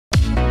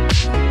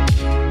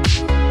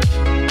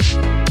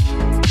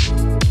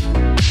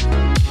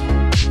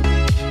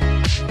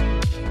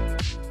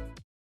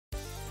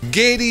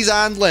Ladies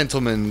and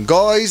gentlemen,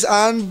 guys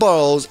and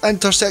girls,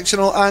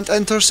 intersectional and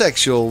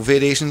intersexual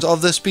variations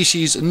of the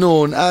species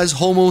known as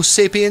Homo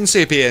sapiens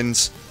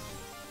sapiens.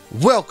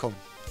 Welcome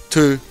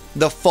to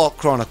the FAWK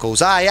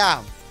Chronicles. I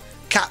am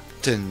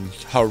Captain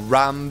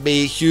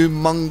Harambe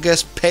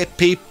Humongous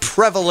Cpt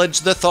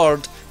Privilege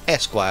III,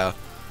 Esquire.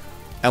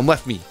 And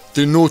with me,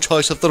 through no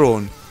choice of their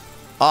own,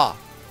 are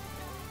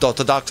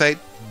Dr. Darkside.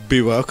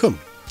 Be welcome.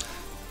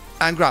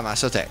 And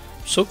Grandmaster Tech.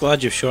 So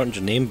glad you've shortened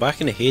your name.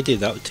 Back in the heyday,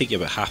 that would take you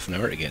about half an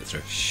hour to get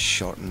through.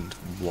 Shortened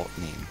what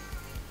name?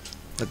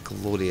 The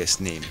glorious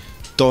name.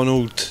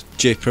 Donald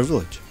J.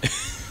 Privilege.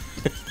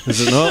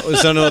 Is it not?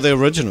 Is that not the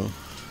original?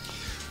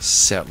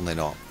 Certainly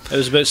not. It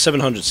was about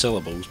 700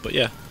 syllables, but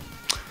yeah.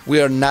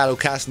 We are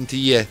narrowcasting to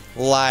you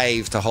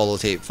live to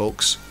holotape,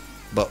 folks,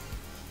 but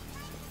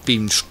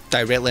beamed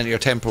directly into your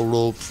temporal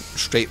lobe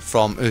straight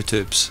from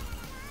YouTube's.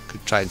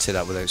 Could try and say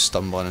that without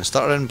stumbling and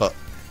stuttering, but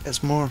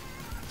it's more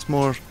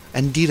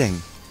endearing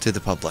to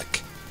the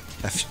public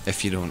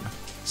if you don't.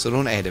 So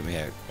don't edit me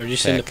out. Are you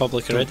saying the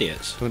public are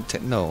idiots?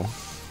 No.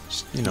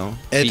 Just, you know,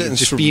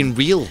 Editing's being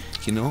real,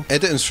 you know.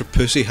 Editing's for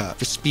pussy hat.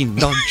 Just being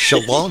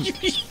nonchalant.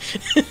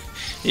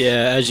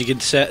 Yeah, as you can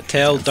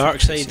tell,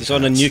 Darkside is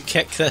on a new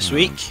kick this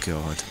week.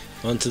 Oh God.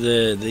 Onto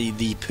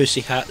the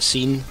pussy hat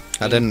scene.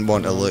 I didn't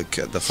want to look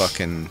at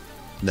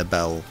the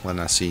bill when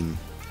I seen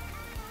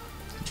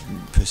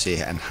pussy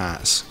and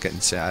hats getting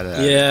set.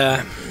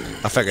 Yeah.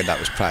 I figured that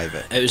was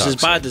private. It was as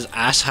bad as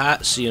ass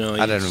hats, you know.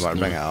 I didn't want to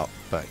bring it up,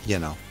 but you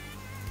know.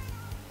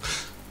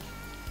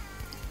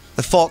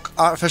 The FAWK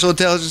Artificial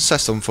Intelligence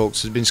System,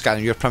 folks, has been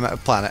scanning your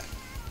primitive planet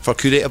for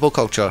curatable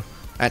culture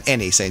and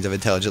any signs of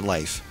intelligent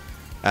life.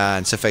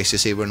 And suffice to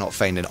say, we're not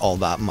finding all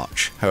that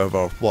much.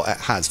 However, what it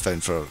has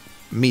found for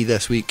me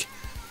this week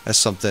is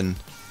something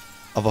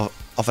of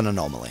an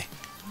anomaly.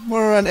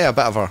 We're into a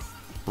bit of a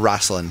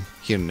wrestling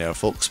here and there,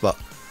 folks, but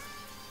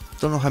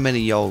don't know how many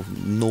of y'all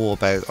know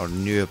about or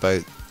knew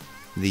about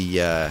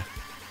the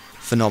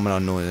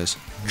phenomenon known as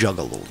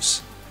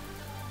Juggalos.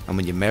 And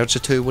when you merge the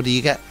two, what do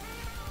you get?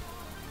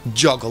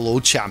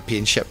 Juggalo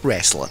Championship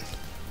Wrestling.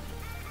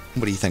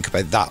 What do you think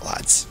about that,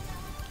 lads?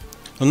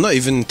 I'm not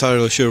even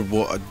entirely sure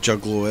what a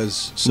juggalo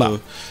is, so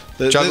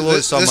Juggalo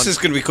is someone, this is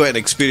going to be quite an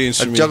experience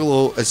for me. A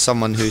juggalo is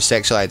someone who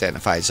sexually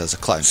identifies as a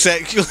clown.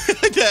 Sexually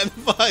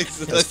identifies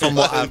as from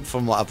what I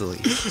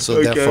believe. So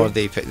okay. therefore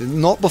they pick,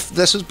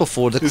 this was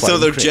before the clown. So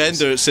their craze.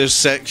 gender, it says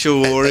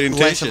sexual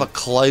orientation. Less of a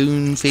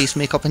clown face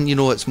makeup, and you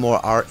know it's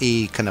more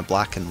arty, kind of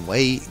black and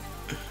white.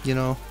 You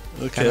know.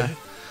 Okay. Kinda.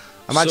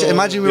 Imagine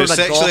we were you're in a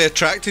sexually goth,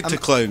 attracted to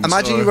clowns.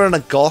 Imagine you were in a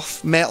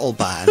goth metal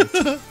band,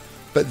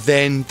 but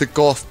then the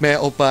goth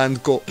metal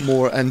band got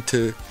more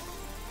into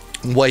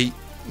white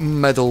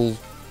middle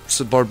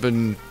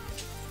suburban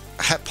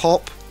hip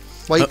hop,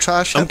 white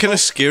trash. I'm kind of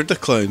scared of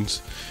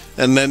clowns,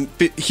 and then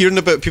hearing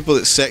about people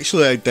that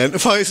sexually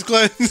identify as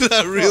clowns,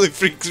 that really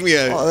freaks me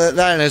out. Well,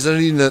 there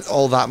isn't even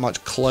all that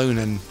much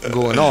clowning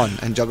going on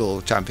in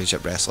Juggalo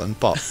Championship Wrestling,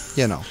 but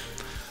you know,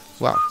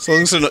 well, as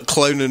long as they're not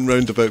clowning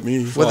round about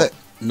me. With it.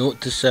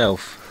 Note to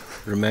self: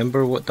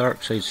 remember what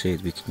Darkside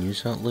said. We can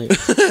use that later.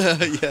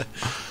 Yeah.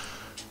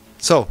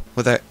 So,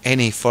 without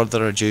any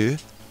further ado,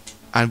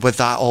 and with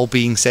that all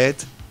being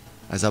said,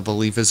 as I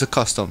believe is a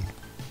custom,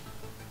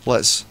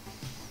 let's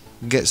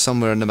get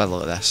somewhere in the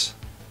middle of this.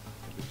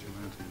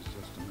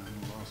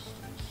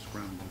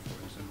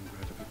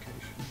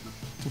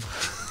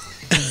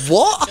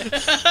 What?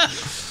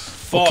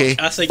 Okay,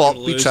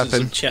 FAWK be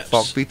tripping.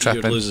 FAWK be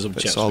tripping.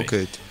 It's all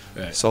good.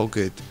 Right. It's all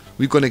good.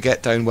 We're going to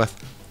get down with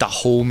the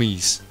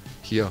homies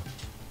here.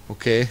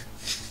 Okay?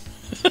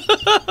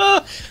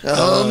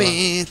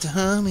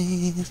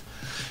 Homies.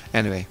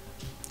 Anyway,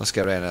 let's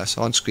get right into this.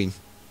 On screen.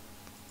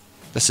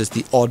 This is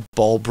the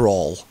Oddball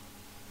Brawl.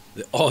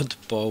 The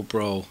Oddball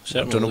Brawl.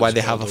 I don't know why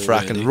they have a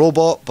fracking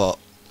robot, but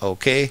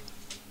okay.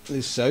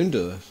 The sound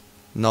of this?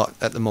 Not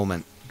at the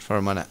moment, for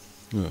a minute.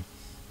 Yeah.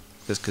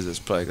 Just because it's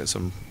probably got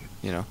some,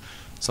 you know,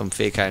 some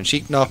fake Iron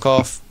Sheik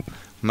knockoff.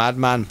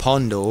 Madman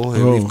Pondo,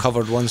 who we've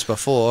covered once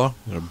before.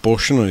 An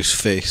abortion on his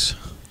face.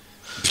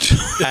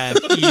 And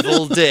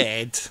Evil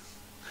Dead.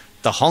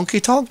 The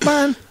Honky Tonk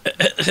Man?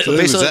 So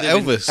basically,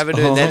 Elvis? Every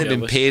now and then they've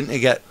been paying to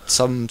get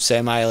some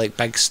semi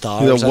big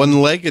stars. He's a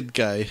one-legged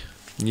guy.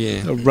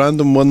 Yeah. A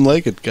random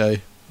one-legged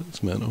guy.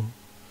 That's mental.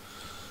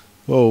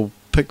 Whoa,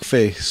 pig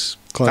face.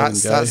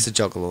 That's a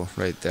Juggalo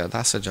right there.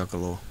 That's a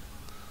Juggalo.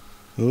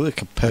 He looks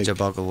like a pig. A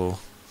Juggalo.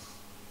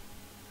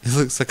 He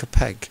looks like a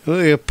pig. He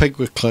looks like a pig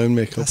with clown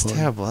makeup on. That's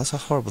terrible. That's a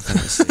horrible thing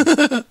to say.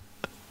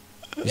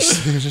 you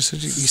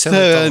sound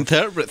like Donald,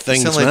 interpret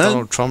things, you sound like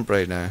Donald Trump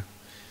right now.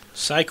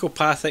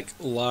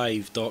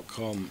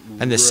 Psychopathiclive.com.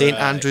 And the St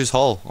Andrews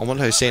Hall. I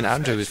wonder how St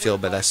Andrew would feel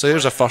about this. So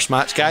here's our first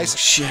match, guys.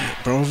 Shit,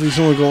 bro, he's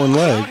only got one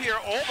leg.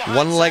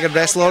 One-legged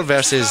wrestler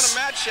versus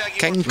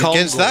King Kong.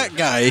 Against that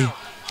guy?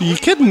 Are you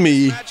kidding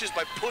me? He's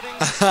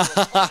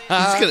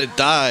gonna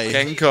die.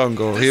 King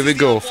Kongo. Here we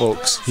go,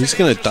 folks. He's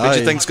gonna die. Who do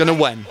you think's gonna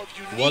win?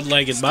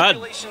 One-legged man.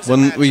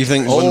 What do you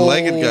think?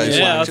 One-legged guys.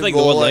 Yeah, I think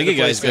the one-legged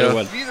guy's going to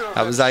win.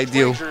 That was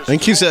ideal. I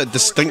think he's at a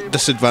distinct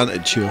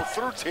disadvantage here.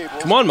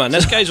 Come on, man.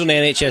 This guy's on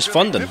NHS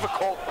funding.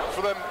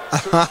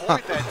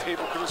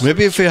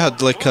 Maybe if he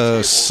had like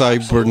a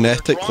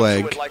cybernetic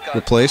leg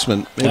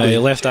replacement. Yeah, he Maybe.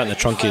 left that in the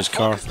trunk of his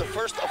car.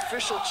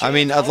 I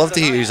mean, I'd love to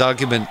hear his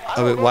argument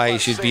about why he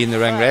should be in the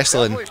ring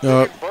wrestling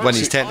when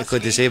he's technically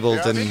disabled,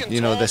 and you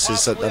know this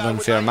is an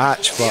unfair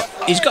match. But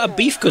He's got a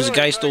beef because the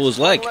guy stole his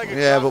leg.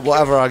 yeah, but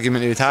whatever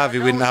argument he would have, he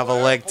wouldn't have a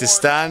leg to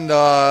stand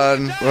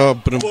on. Oh,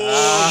 but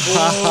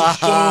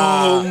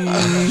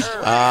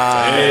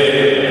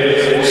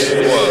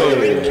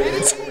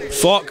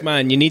Fuck,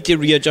 man, you need to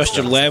readjust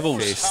your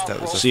levels. That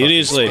was a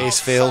Seriously. fucking space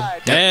fail.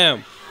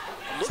 Damn.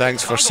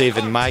 Thanks for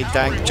saving my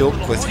dank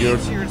joke with your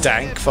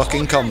dank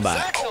fucking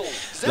comeback.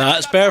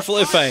 That's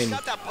perfectly fine.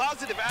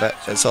 But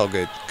it's all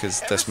good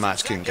because this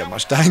match couldn't get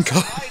much dank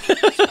on.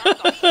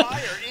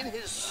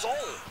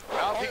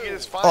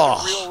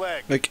 Oh.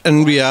 like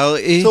in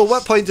reality, So at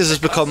what point does this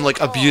become like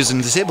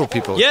abusing disabled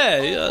people? Yeah,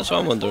 that's what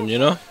I'm wondering, you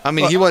know? I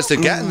mean, he wants to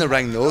get in the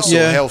ring though, so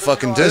Yeah. hell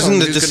fucking do. isn't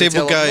the Who's gonna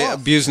disabled tell him guy not?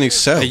 abusing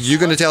himself? Are you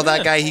going to tell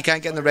that guy he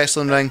can't get in the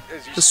wrestling ring?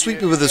 Just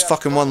sweep you with his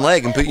fucking one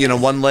leg and put you in a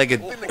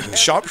one-legged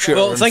sharpshooter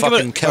Well, and think about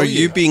fucking it. kill Are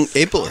you. you being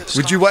ableist?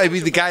 Would you want to be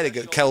the guy that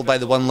got killed by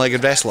the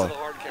one-legged wrestler?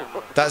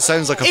 That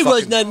sounds like a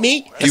fucking...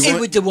 me. It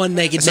was the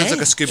one-legged It sounds like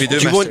a Scooby-Doo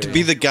Do you want to mystery.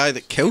 be the guy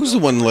that kills the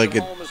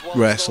one-legged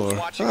wrestler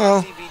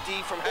Oh.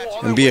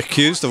 and be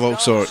accused of all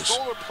sorts?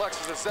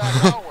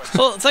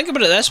 Well, think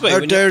about it this way. How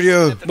dare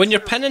you? When you're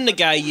pinning the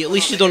guy, at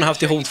least you don't have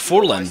to hold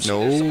four limbs.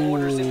 No.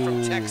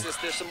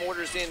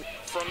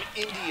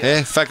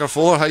 Yeah, figure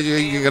four. How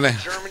you gonna?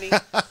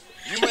 How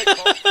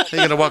you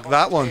gonna work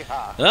that one?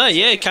 Ah,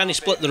 yeah, can he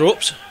split the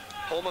ropes?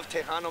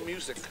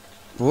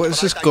 What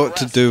has this got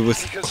to do with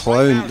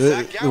clown?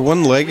 The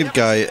one-legged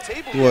guy,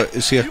 what,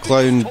 is he a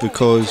clown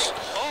because...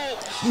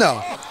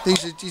 No,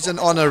 he's an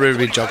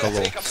honorary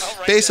juggalo.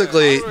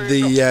 Basically,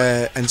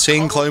 the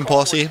insane clown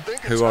posse,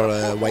 who are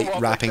a white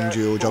rapping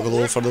duo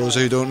juggalo, for those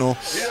who don't know,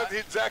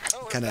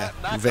 kind of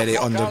very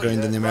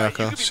underground in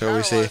America, shall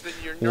we say,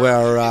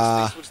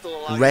 were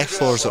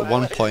wrestlers at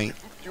one point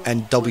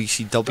in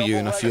WCW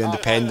and a few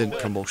independent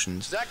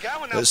promotions.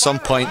 At some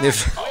point, they've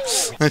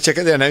check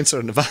out the announcer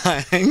in the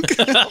back.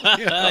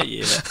 Yeah.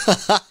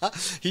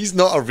 He's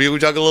not a real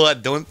juggalo, I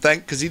don't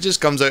think, because he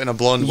just comes out in a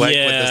blonde wig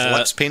with his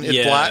lips painted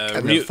black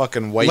and they're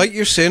fucking white. Like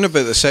you're saying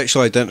about the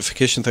sexual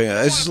identification thing,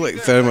 it is like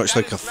very much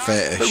like a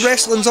fetish. But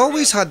wrestling's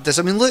always had this.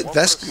 I mean, look,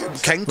 this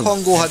King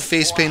Kongo had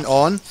face paint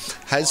on.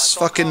 His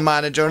fucking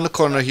manager in the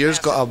corner here's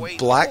got a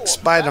black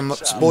Spider-Man.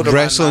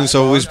 Wrestling's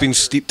always been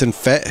steeped in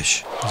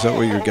fetish. Is that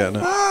what you're getting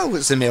at? Oh,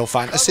 it's the male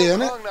fantasy,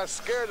 isn't it?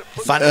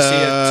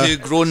 Fantasy of two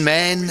grown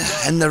men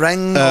in the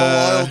ring,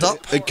 all oiled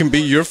up. It can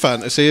be your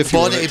fantasy if you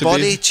want Body it to to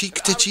body, be. cheek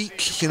to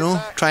cheek, you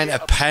know, trying to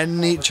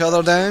pin each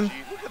other down.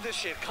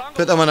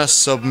 Put them in a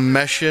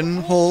submission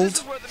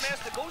hold.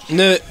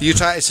 No, You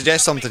try to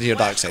suggest something here,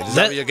 Darkside. Is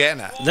that what you're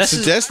getting at? this is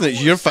Suggesting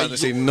it's your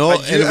fantasy, not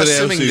Are you anybody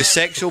assuming the else's.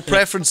 sexual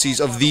preferences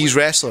of these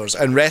wrestlers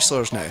and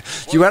wrestlers now?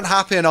 You weren't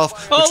happy enough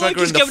with Oh, look, triggering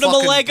he's the giving him a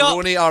fucking leg up.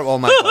 brony arm. Oh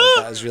my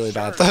god, that is really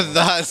bad.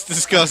 That's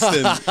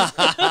disgusting.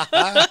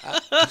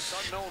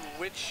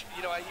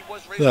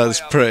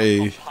 That's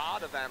pretty.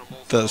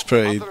 That's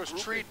pretty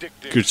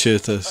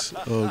gratuitous.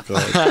 Oh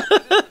god.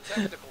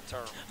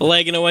 a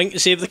leg and a wink to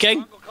save the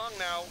king.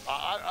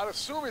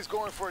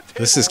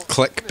 This is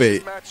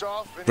clickbait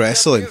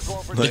wrestling.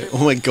 Like,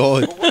 oh my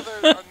god.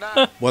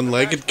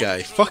 One-legged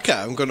guy. Fuck it,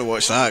 I'm going to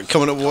watch that.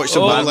 Coming up, watch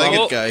the Oh, one-legged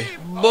oh. guy.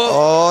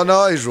 Oh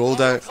no, he's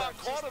rolled out.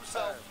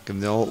 Give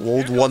him the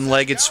old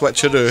one-legged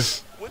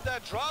switcheroo.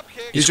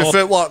 Use your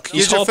footwork.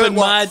 He's Use your hopping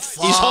footwork. mad.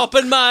 He's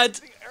hopping mad.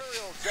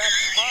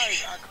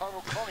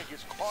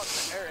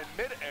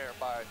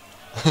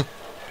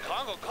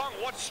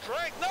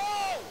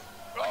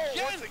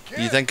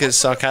 You think it's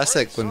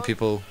sarcastic when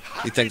people?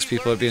 He thinks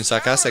people are being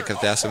sarcastic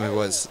if they ask him who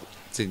was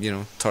to, you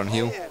know, turn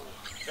heel.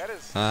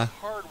 Huh?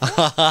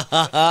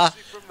 I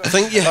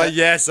think you Oh hit,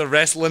 yes, the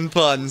wrestling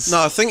puns.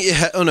 no, I think you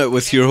hit on it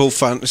with your whole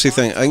fantasy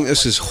thing. I think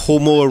this is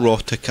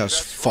homoerotic as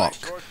fuck.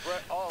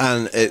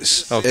 And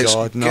it's Oh it's,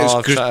 God, no, it's,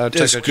 I've tried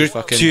it's to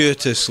fucking-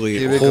 gratuitously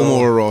Here we go.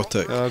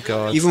 homoerotic. Oh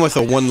god. Even with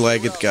a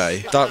one-legged guy.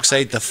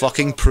 Darkside the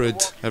fucking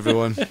prude,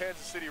 everyone.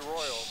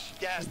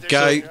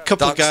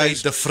 Couple Darkside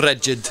guys the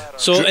frigid.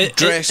 So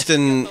dressed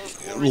in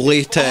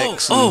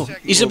latex. Oh, and-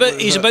 he's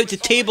about to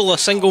table a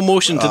single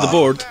motion to the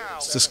board.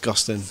 It's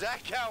disgusting.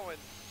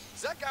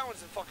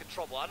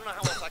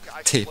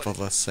 Tape of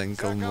a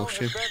single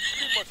motion.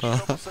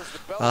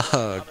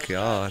 Oh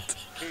god.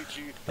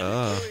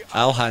 Oh,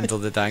 I'll handle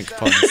the dank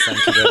puns,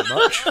 thank you very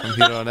much, from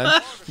here on in.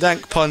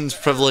 Dank puns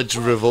privilege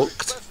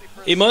revoked.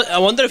 I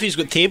wonder if he's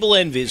got table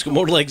envy. He's got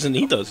more legs than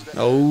he does.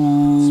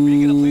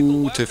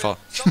 Oh, too far.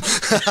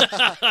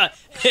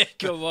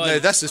 Come on. No,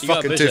 this is You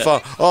gotta fucking push too it.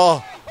 far.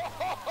 Oh.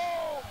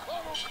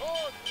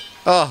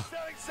 Oh,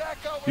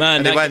 Man,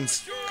 and he that,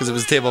 wins, because it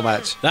was a table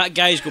match. that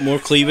guy's got more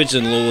cleavage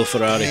than Lola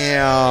Ferrari.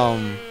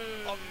 Damn.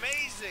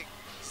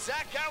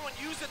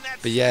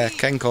 But yeah,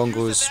 King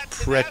Kongo's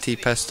pretty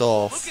pissed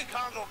off.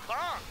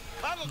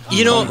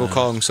 You know, Kongo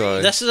Kong,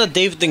 sorry. this is a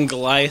David and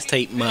Goliath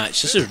type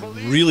match. This is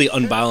really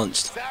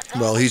unbalanced.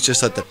 Well, he's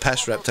just had the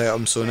piss ripped out of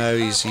him, so now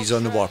he's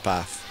on the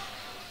warpath.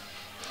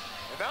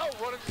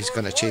 He's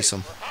gonna chase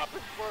him.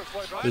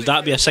 Would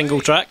that be a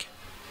single track?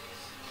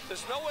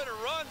 There's nowhere to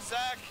run,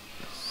 Zach.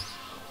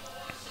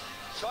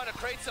 Trying to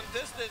create some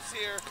distance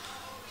here.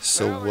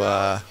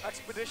 So,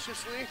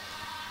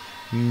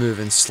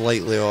 moving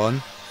slightly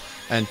on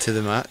into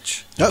the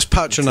match. That's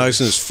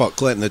patronising as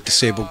fuck, letting the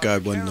disabled guy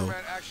win though.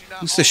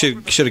 At least they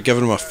should have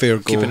given him a fair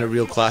go. Keeping it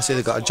real classy,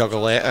 they got a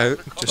Juggalette out.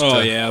 Just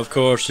Yeah, of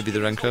course. to be the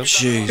ring crowd.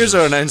 Jesus. Here's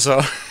our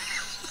announcer.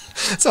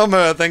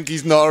 Somehow I think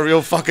he's not a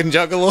real fucking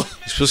Juggalo.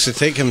 You're supposed to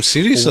take him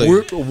seriously.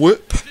 Whoop,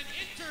 whoop.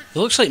 It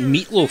looks like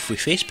Meatloaf with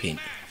face paint.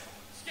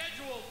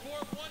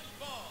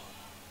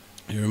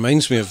 He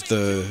reminds me of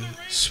the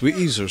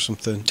Sweeties or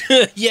something.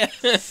 Yeah.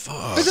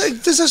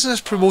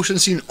 This promotion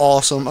scene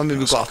awesome. I mean,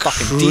 we've got a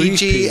fucking creepy.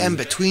 DJ in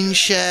between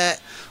shit.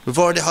 We've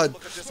already had,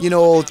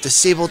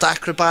 disabled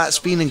acrobats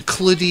being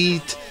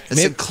included.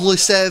 It's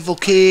inclusive,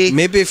 okay?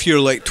 Maybe if you're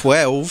like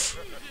 12,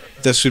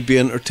 this would be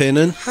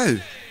entertaining. How?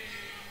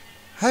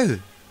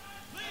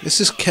 This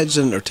is kids'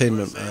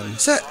 entertainment, man.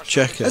 Is it?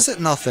 Check it. Is it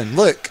nothing?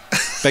 Look.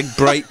 Big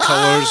bright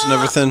colours and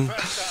everything.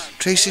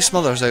 Tracy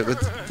Smothers out with,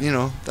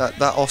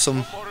 that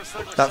awesome,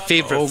 that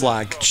favourite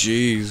flag.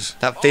 Jeez.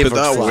 That favourite Put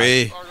that flag.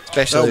 away.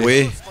 Especially, That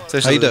way.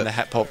 especially Hide in it. the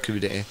hip hop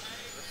community.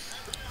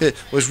 It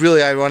was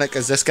really ironic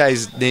as this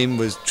guy's name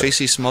was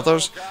Tracy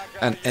Smothers,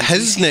 and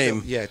His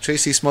name? Yeah,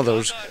 Tracy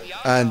Smothers,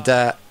 and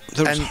That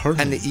was her in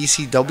the name.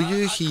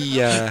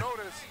 ECW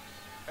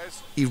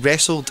he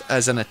wrestled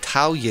as an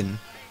Italian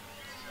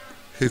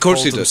who Of course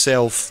called he did.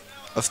 himself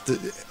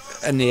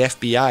in the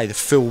FBI the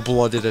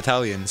full-blooded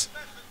Italians.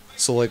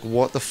 So like,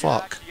 what the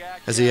fuck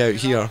is he out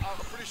here?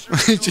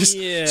 He just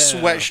Yeah.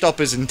 switched up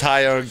his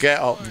entire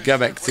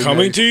gimmick to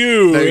Coming now- to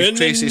you now in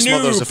Tracy the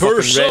Smothers new a fucking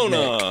persona.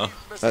 redneck.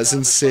 That's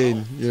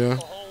insane,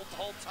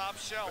 Whole top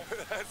shelf.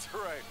 That's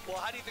right. Well,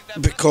 how do you think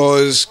that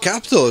Because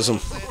capitalism.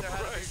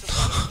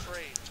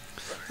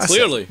 That's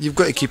Clearly. it. You've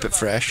got to keep it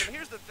fresh.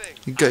 Here's the thing.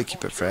 You've got to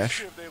keep it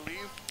fresh. If they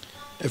leave,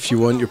 If you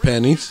want your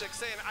pennies.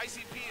 saying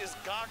ICP is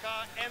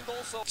Gaga and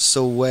also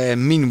So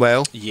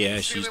meanwhile, Yeah,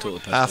 she's totally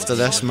pissed after off.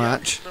 this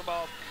match,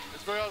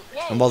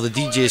 and while the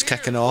DJ is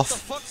kicking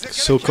off,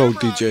 So-called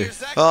DJ.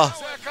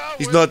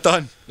 he's not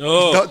done.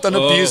 Oh, He's not done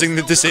abusing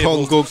the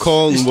disabled. Congo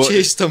Kong. He's What?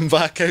 chased him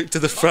back out to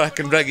the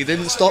fracking ring. He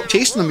didn't stop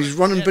chasing him. He's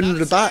running in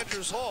the back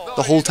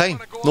the whole time.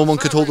 No one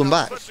could hold him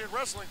back.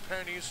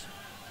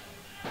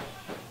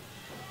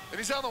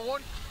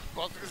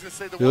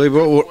 Really,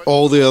 what were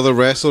all the other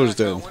wrestlers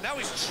doing? Now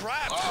he's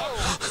trapped.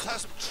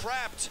 Has him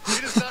trapped.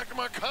 He just knocked him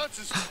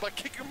unconscious by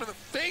kicking him in the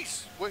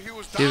face. What he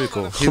was Here we down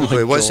go. on. Here we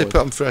go. What's he God.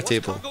 put him through a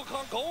table? Congo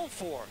Kong going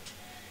for?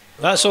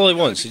 That's all he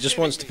wants. He just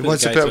wants to He put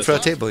wants the to guy put him through a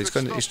it. table. He's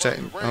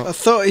trying. I Oh,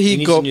 thought He he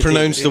needs a got new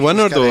pronounced the table.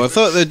 winner He's though. gotta- I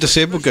thought the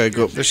disabled guy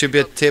got. there should be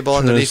a table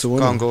underneath the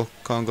winner. Congo.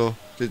 Congo.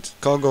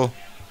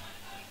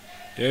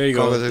 There you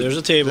go. Congo. There's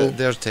a table.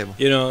 There's a table.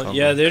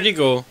 Yeah, there you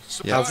go.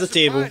 Yeah. Have the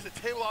table. The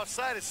table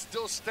outside is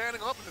still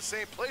standing up in the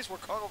same place where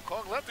Congo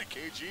Kong left it,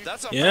 KG.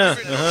 That's Yeah,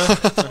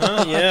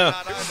 yeah.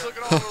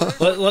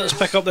 Let, Let's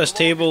pick up this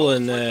table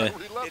and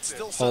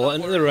haul it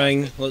into the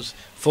ring. Let's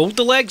fold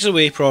the legs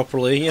away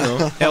properly,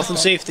 health and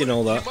safety and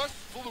all that.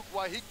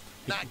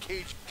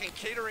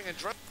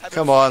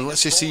 Come on,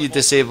 let's just see you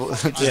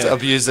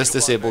abuse this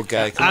disabled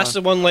guy. Come Ask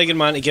the one-legged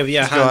man to give you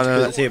a hand to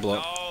put the table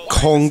up.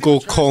 Congo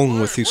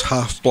Kong with his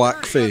half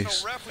black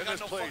face.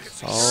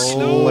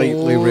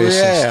 Slightly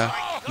racist.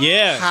 Yeah.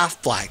 Yeah.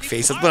 Half black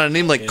face. I've got a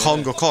name like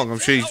Congo Kong. I'm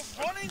sure he's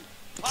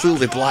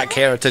clearly black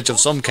heritage of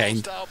some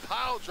kind.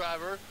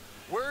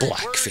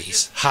 Black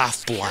face.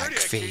 Half black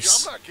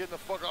face.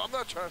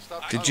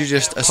 Did you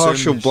just assume?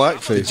 Partial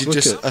blackface. Did you Look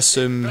just at.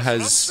 assume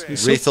his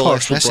He's so racial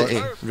partial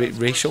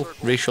ethnicity?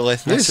 Racial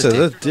ethnicity? Yes, I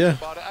did. Yeah,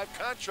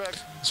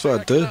 that's what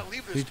I do. How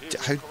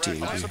dare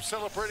you?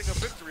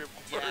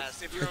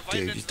 How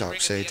dare you,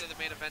 Darkside?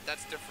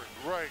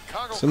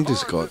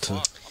 Somebody's got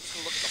to.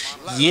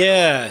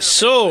 Yeah,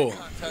 so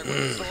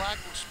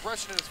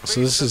So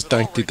this is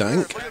Danky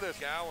Dank.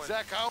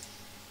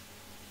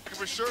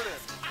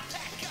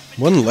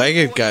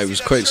 One-legged guy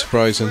was quite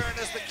surprising.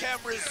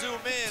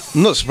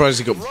 I'm not surprised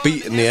he got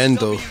beat in the end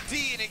though.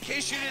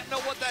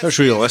 That's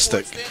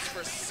realistic.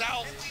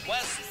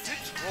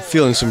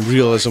 Feeling some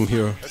realism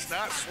here.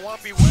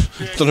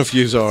 Don't know if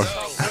yous are.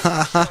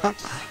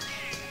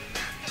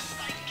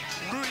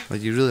 Well,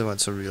 you really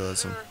want some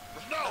realism.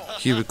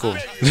 Here we go.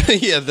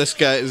 Yeah, this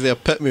guy is the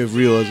epitome of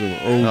realism.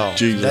 Oh, Oh,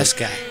 Jesus. this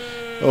guy.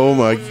 Oh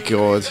my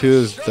God, who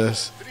is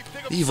this?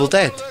 Evil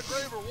Dead.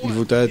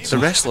 Evil Dead. The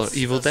wrestler,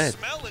 Evil Dead.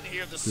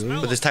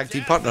 With his tag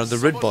team partner, the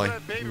Rude Boy.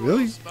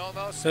 Really?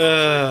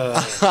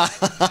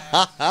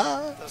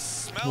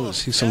 Oh,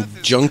 is he some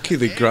junkie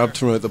they grabbed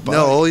from out the back?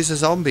 No, he's a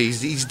zombie.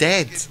 He's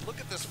dead.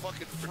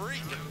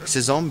 He's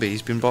a zombie.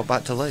 He's been brought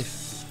back to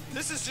life.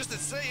 This is just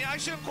insane. I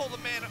shouldn't call the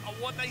man a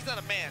one. He's not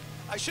a man.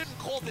 I shouldn't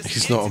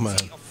He's not a man.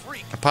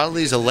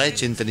 Apparently he's a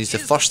legend and he's the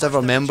first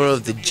ever member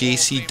of the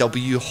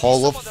JCW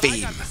Hall of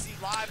Fame.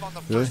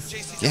 Really?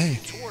 Yeah.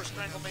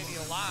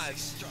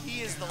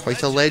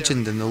 Quite a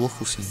legend in the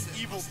local scene.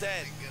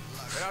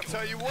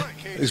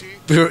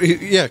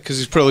 Yeah, because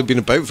he's probably been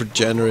about for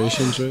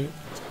generations, right?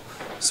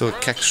 So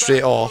it kicks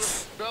straight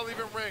off.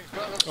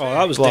 Oh,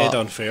 that was But- dead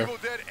unfair.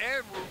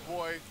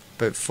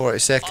 About 40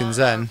 seconds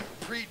in.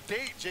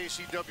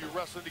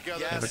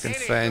 If I can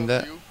find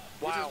it.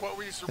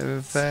 If I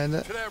can find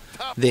it.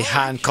 They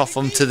handcuff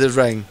him to the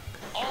ring.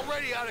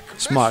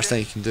 Smartest thing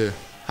you can do.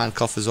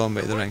 Handcuff his arm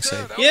to the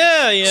ringside.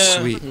 Yeah.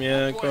 Sweet.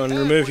 Yeah, go on,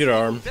 remove your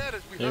arm.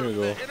 There we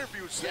go.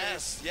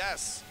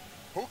 Yes.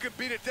 Who can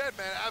beat a dead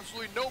man?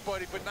 Absolutely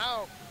nobody. But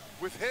now,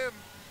 with him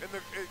in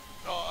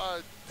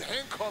the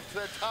handcuff to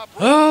that top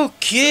rope,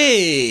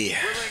 Okay.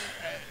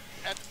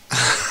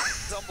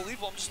 it's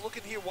unbelievable. I'm just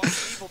looking here watching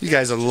Evil You Dead.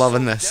 guys are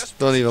loving this.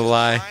 Don't even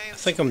lie. I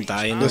think I'm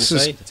dying This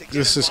inside.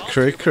 is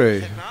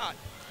cray.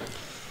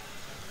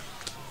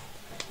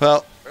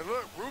 Well, And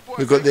look, Rude Boy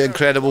we've got the takes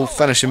incredible that.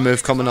 finishing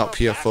move coming up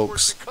here,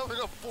 folks.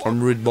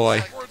 From Rude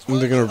Boy. And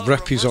they're gonna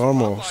rip his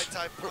arm off.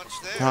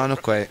 No,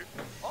 not quite.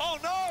 Oh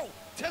no!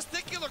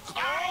 Testicular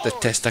claw! The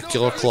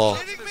testicular claw.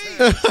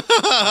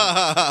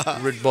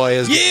 Rude Boy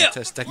is Yeah! the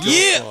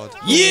testicular claw.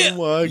 Yeah. Oh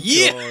my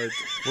Yeah. god.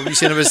 What were you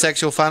saying about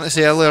sexual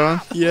fantasy earlier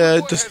on?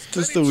 Yeah,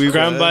 just the wee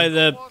Grabbed bit. by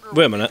the.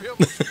 Wait a minute. Be able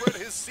to spread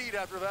his seat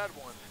after that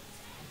one.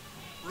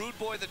 Rude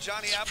Boy, the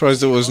Johnny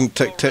Surprised it wasn't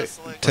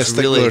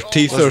testicular Really,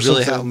 teeth or was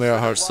really hitting something. where it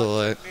hurts to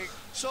like,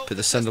 put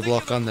the cinder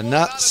block on the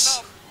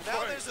nuts,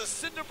 Now there's a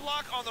cinder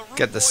block on the Rude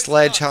get the Boy's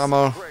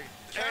sledgehammer,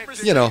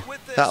 Cameras you know,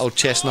 with this. that old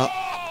chestnut.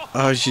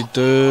 As you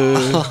do.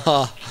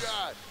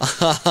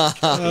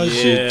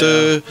 As you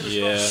do.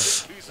 Yeah.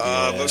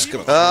 Let's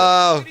go.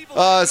 Oh,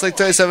 it's like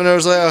 27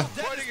 hours later.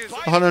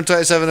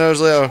 127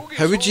 hours later.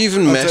 How would you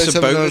even I'll mess tell you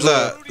something about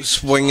else that?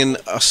 Swinging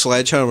a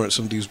sledgehammer at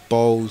somebody's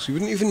balls. You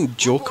wouldn't even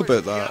joke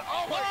about that.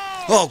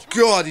 Oh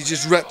god, he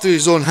just ripped through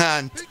his own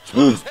hand.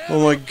 Oh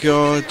my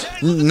god.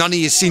 None of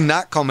you seen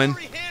that coming.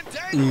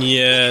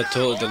 Yeah,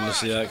 totally didn't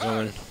see that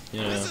coming.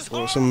 Yeah. That's You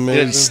didn't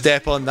amazing.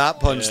 step on that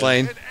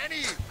punchline. In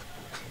any,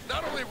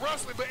 not only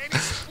wrestling, but any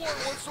sport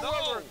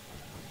whatsoever.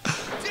 The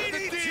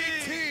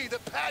DDT, the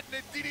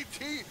patented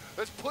DDT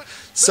that's put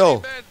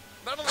So, many men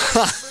not only out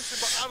of submission,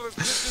 but out of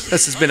this business.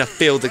 this has been a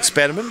failed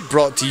experiment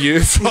brought to you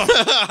from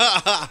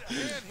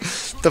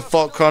the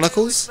FAWK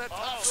Chronicles.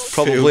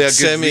 Probably a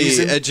good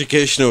reason.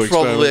 Semi-educational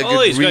Probably a experiment. Oh,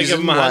 good he's gotta give reason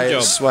him a why hand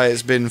it's, why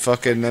it's been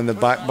fucking in the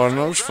back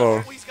burners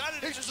for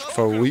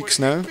weeks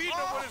now. Beating him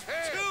with his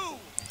hand.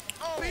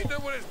 Beating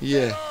him with his Yeah.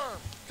 dead arm.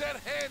 Dead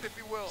hand, if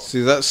you will.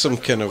 See, that's some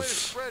kind of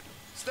Spread,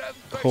 stab,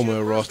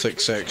 homoerotic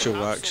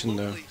sexual action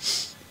now.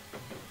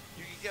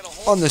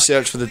 On the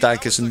search for the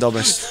dankest and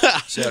dumbest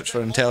search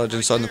for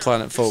intelligence on the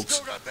planet,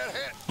 folks,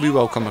 we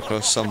will come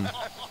across some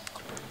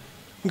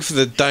Look for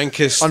the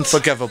dankest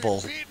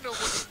unforgivable,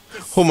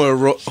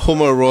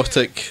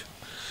 homoerotic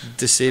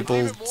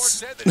disabled,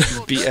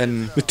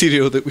 beaten,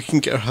 material that we can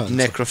get our hands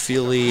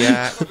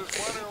necrophiliac,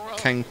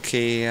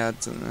 kinky, I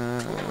don't know,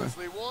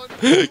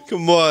 on.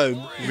 Come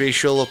on.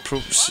 racial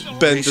approach,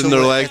 Bending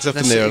their legs up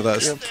in the air,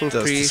 that's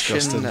appropriation.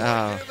 disgusting.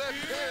 Well,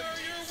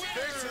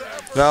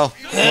 what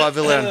have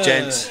you learned,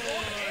 gents?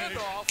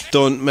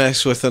 Don't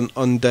mess with an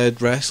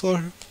undead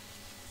wrestler.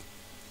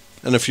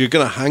 And if you're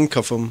going to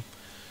handcuff him,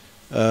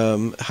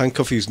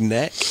 handcuff his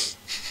neck.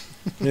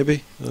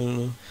 Maybe? I don't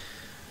know.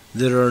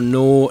 There are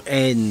no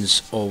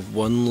ends of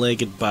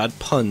one-legged bad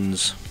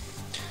puns,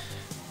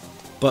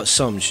 but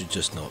some should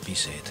just not be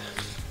said.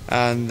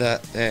 And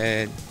that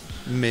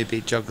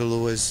maybe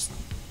Juggalo is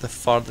the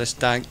farthest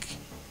dank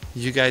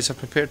you guys are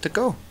prepared to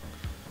go.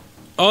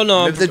 Oh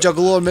no, Maybe the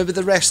Juggalo or maybe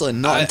the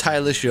wrestling, not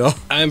entirely sure.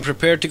 I'm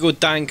prepared to go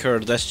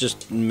danker. This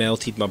just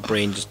melted my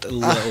brain just a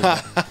little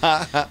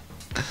bit.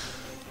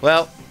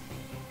 Well,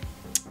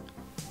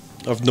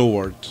 I've no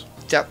words.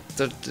 yep,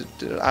 there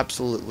are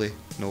absolutely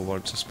no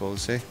words, I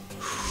suppose, eh?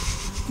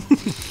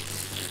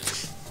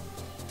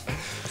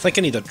 I think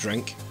I need a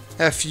drink.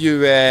 If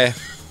you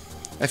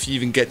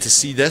even get to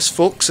see this,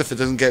 folks, if it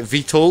doesn't get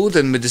vetoed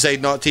and we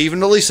decide not to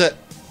even release it.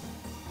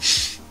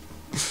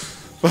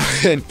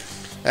 Fucking,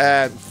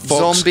 Fox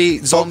zombie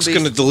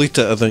going to delete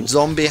it, I think.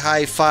 zombie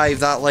high five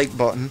that like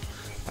button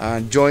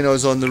and join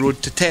us on the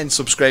road to 10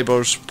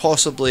 subscribers,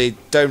 possibly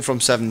down from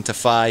 7 to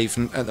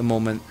 5 at the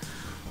moment,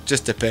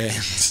 just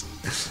depends.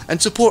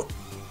 And support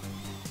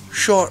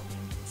short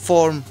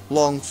form,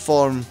 long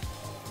form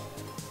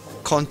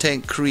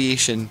content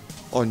creation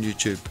on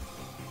YouTube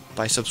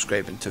by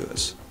subscribing to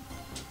us.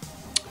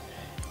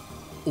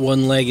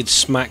 One-legged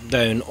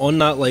smackdown on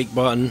that like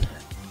button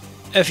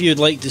if you'd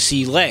like to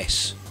see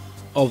less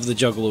of the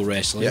Juggalo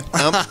wrestling.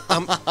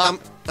 Yeah,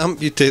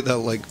 amputate that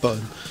like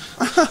button.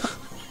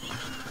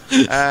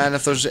 And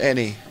if there's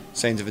any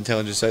signs of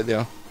intelligence out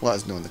there, let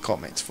us know in the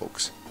comments,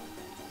 folks.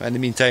 In the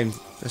meantime,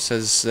 this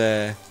has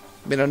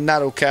been a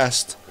narrow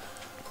cast,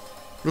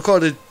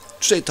 recorded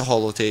straight to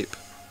holotape,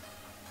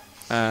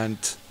 and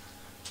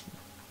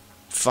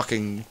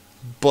fucking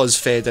buzz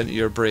fed into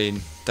your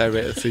brain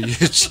directly through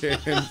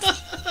YouTube.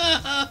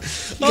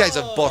 You guys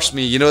have bossed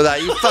me, you know that.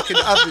 I've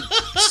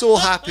been so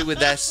happy with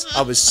this.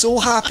 I was so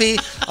happy.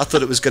 I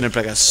thought it was going to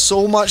bring us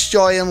so much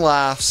joy and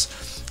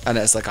laughs, and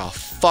it's like a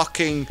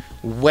fucking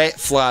wet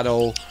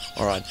flannel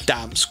or a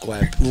damp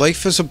squib.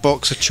 Life is a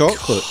box of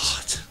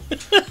chocolates.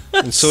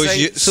 And so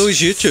is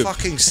YouTube.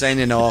 Fucking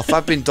signing off.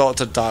 I've been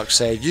Dr.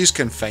 Darkside. You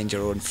can find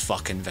your own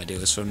fucking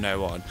videos from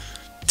now on.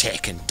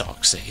 Taking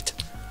Darkside.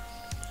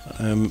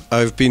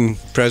 I've been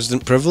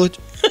President Privilege.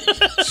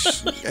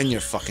 In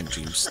your fucking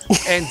dreams.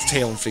 End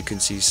tailing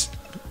frequencies.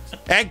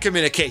 End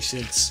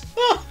communications.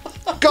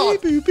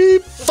 God. Beep, beep,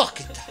 beep.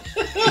 Fuck it.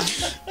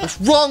 What's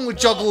wrong with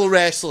Juggalo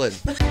wrestling?